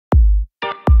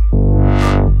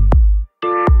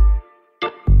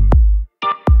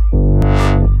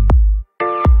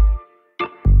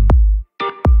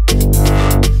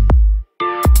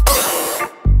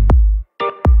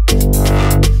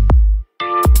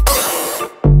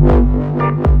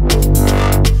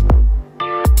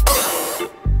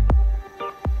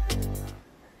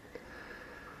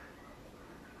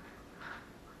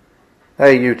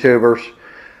Hey YouTubers,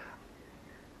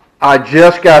 I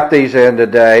just got these in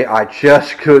today. I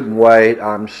just couldn't wait.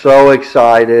 I'm so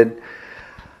excited.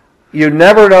 You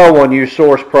never know when you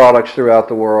source products throughout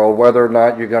the world whether or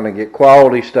not you're going to get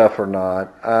quality stuff or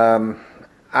not.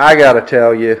 I got to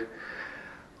tell you,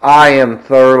 I am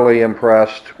thoroughly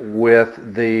impressed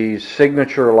with the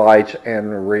signature lights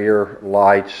and rear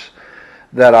lights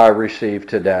that I received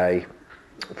today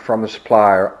from the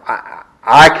supplier.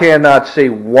 I cannot see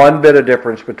one bit of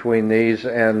difference between these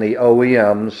and the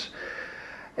OEMs.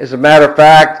 As a matter of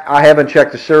fact, I haven't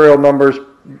checked the serial numbers.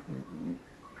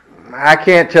 I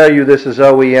can't tell you this is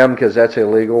OEM because that's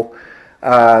illegal.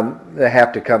 They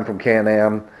have to come from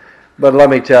Can-Am. But let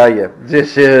me tell you,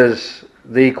 this is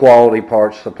the quality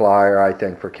parts supplier, I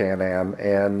think, for Can-Am.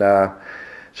 And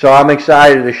so I'm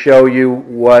excited to show you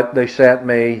what they sent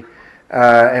me.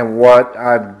 And what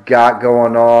I've got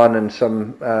going on and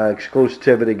some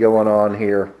exclusivity going on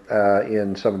here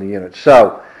in some of the units.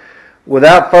 So,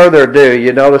 without further ado,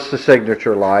 you notice the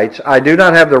signature lights. I do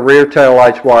not have the rear tail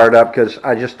lights wired up because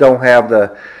I just don't have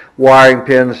the wiring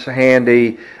pins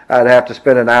handy. I'd have to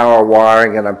spend an hour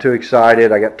wiring, and I'm too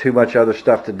excited. I got too much other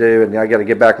stuff to do, and I got to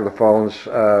get back to the phones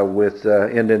with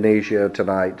Indonesia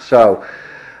tonight. So,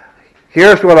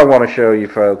 here's what I want to show you,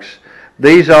 folks.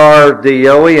 These are the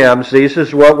OEMs. This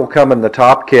is what will come in the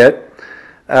top kit.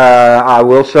 I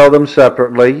will sell them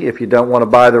separately if you don't want to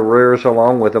buy the rears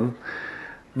along with them.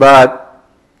 But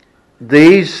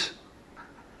these,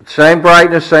 same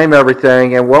brightness, same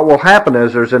everything. And what will happen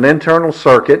is there's an internal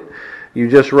circuit. You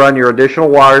just run your additional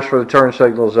wires for the turn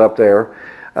signals up there.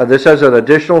 This has an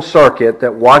additional circuit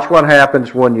that, watch what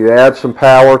happens when you add some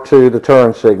power to the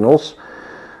turn signals.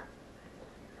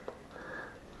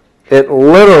 It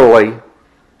literally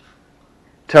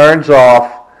turns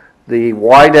off the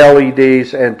white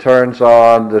LEDs and turns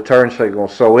on the turn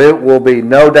signals. So it will be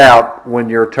no doubt when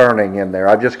you're turning in there.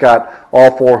 I've just got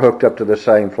all four hooked up to the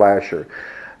same flasher.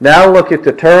 Now look at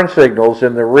the turn signals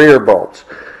in the rear bolts.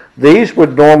 These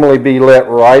would normally be lit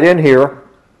right in here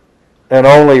and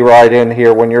only right in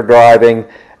here when you're driving,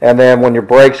 and then when your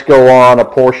brakes go on, a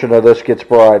portion of this gets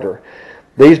brighter.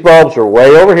 These bulbs are way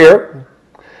over here.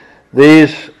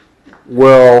 These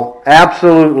will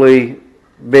absolutely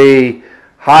be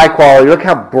high quality. Look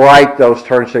how bright those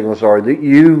turn signals are.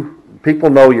 People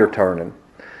know you're turning.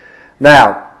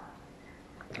 Now,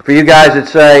 for you guys that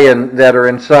say that are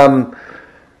in some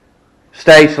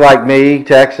states like me,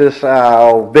 Texas,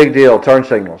 big deal, turn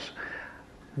signals.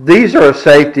 These are a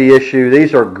safety issue.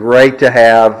 These are great to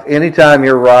have. Anytime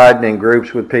you're riding in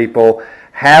groups with people,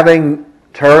 having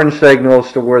turn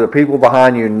signals to where the people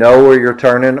behind you know where you're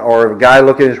turning, or if a guy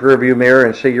look in his rearview mirror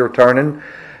and see you're turning,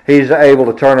 he's able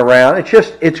to turn around.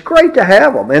 It's great to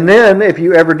have them. And then if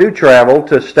you ever do travel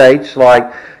to states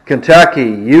like Kentucky,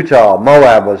 Utah,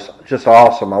 Moab was just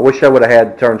awesome. I wish I would have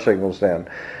had turn signals then.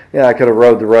 Yeah, I could have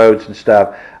rode the roads and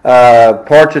stuff.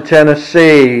 Parts of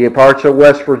Tennessee, parts of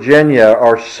West Virginia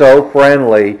are so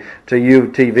friendly to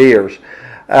UTVers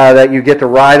that you get to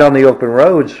ride on the open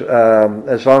roads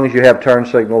as long as you have turn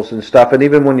signals and stuff, and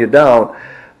even when you don't.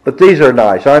 But these are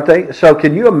nice, aren't they? So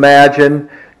can you imagine,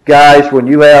 guys, when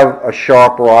you have a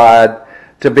sharp ride,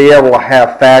 to be able to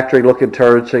have factory-looking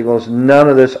turn signals, none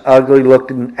of this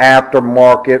ugly-looking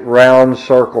aftermarket round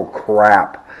circle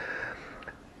crap.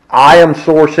 I am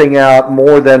sourcing out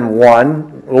more than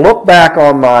one. Look back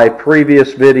on my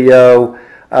previous video,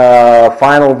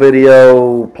 final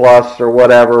video plus or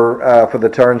whatever for the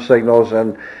turn signals,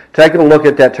 and take a look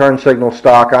at that turn signal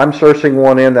stock. I'm sourcing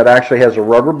one in that actually has a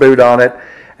rubber boot on it.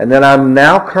 And then I'm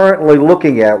now currently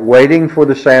looking at waiting for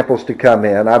the samples to come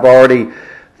in. I've already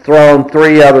thrown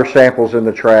 3 other samples in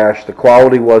the trash. The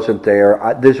quality wasn't there.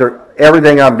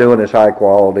 Everything I'm doing is high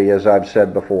quality, as I've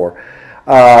said before.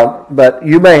 But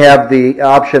you may have the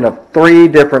option of 3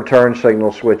 different turn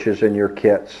signal switches in your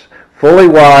kits, fully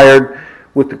wired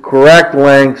with the correct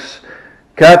lengths,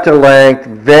 cut to length,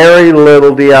 very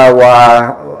little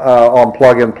DIY on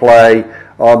plug and play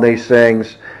on these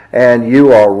things. And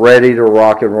you are ready to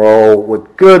rock and roll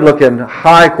with good-looking,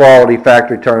 high-quality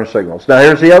factory turn signals. Now,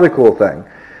 here's the other cool thing.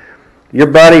 Your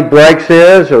buddy breaks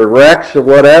his or wrecks or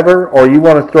whatever, or you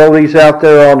want to throw these out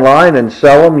there online and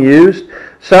sell them used.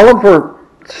 Sell them for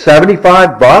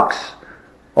 $75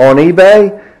 on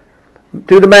eBay.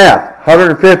 Do the math.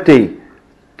 $150,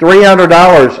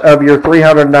 $300 of your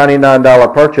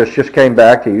 $399 purchase just came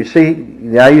back to you.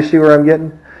 Now you see where I'm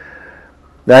getting?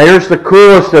 Now here's the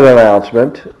coolest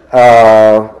announcement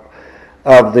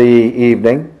of the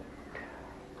evening.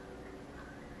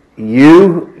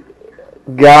 You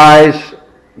guys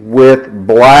with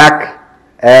black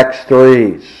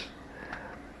X3s,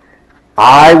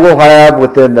 I will have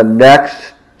within the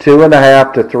next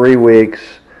 2.5 to 3 weeks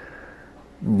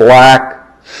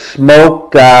black,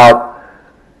 smoked out,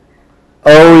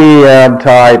 OEM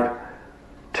type,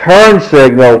 turn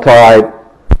signal type,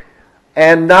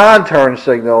 and non-turn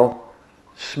signal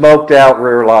smoked out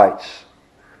rear lights.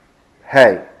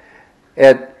 Hey,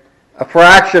 at a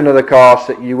fraction of the cost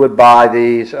that you would buy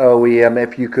these OEM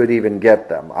if you could even get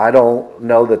them. I don't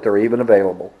know that they're even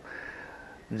available.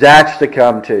 That's to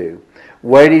come too.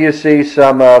 Wait till you see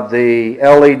some of the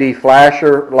LED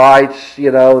flasher lights, you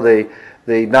know, the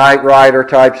Night Rider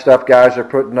type stuff guys are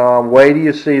putting on. Wait till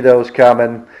you see those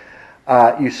coming.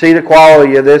 You see the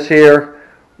quality of this here.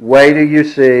 Wait till you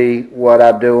see what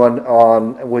I'm doing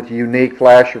on with unique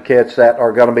flasher kits that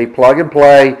are going to be plug and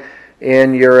play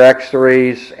in your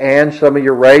X3s and some of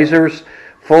your Razors.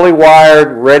 Fully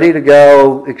wired, ready to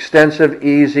go, extensive,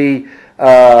 easy,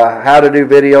 how to do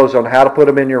videos on how to put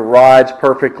them in your rides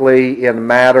perfectly in a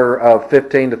matter of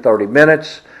 15 to 30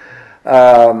 minutes,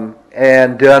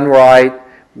 and done right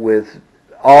with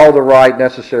all the right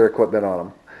necessary equipment on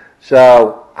them.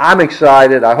 So I'm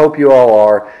excited. I hope you all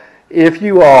are. If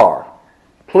you are,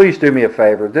 please do me a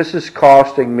favor. This is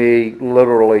costing me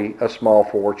literally a small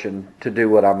fortune to do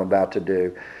what I'm about to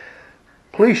do.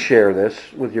 Please share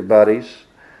this with your buddies.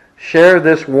 Share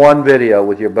this one video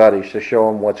with your buddies to show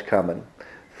them what's coming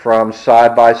from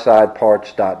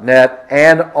sidebyside-parts.net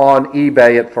and on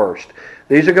eBay at first.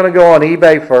 These are going to go on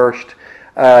eBay first,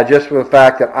 just for the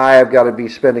fact that I have got to be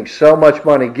spending so much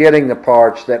money getting the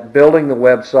parts that building the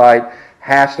website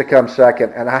has to come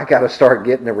second, and I got to start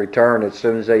getting a return as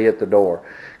soon as they hit the door,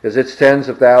 because it's tens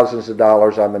of thousands of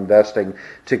dollars I'm investing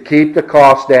to keep the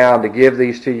cost down, to give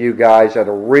these to you guys at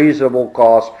a reasonable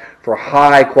cost for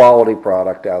high quality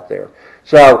product out there.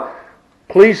 So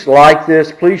please like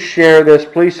this, please share this,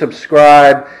 please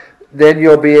subscribe. Then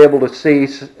you'll be able to see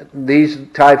these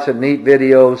types of neat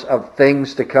videos of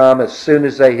things to come as soon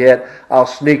as they hit. I'll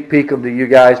sneak peek them to you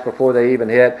guys before they even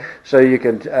hit, so you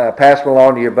can pass them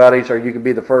along to your buddies, or you can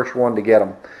be the first one to get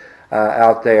them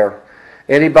out there.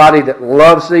 Anybody that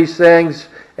loves these things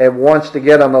and wants to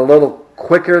get them a little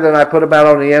quicker than I put them out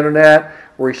on the internet,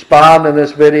 respond in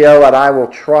this video, and I will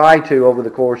try to, over the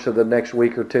course of the next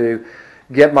week or two,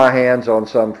 get my hands on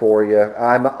some for you.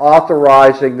 I'm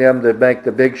authorizing them to make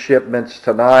the big shipments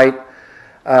tonight.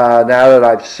 Now that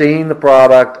I've seen the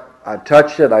product, I've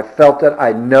touched it, I've felt it,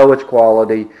 I know it's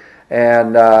quality,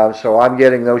 and so I'm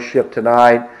getting those shipped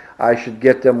tonight. I should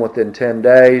get them within 10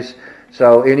 days.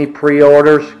 So any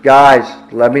pre-orders, guys,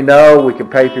 let me know. We can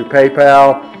pay through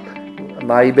PayPal.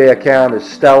 My eBay account is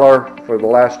stellar for the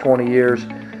last 20 years,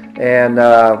 and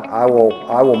I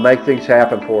will make things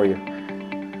happen for you.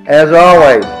 As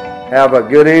always, have a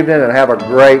good evening and have a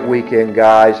great weekend,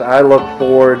 guys. I look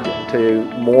forward to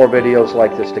more videos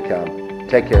like this to come.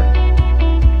 Take care.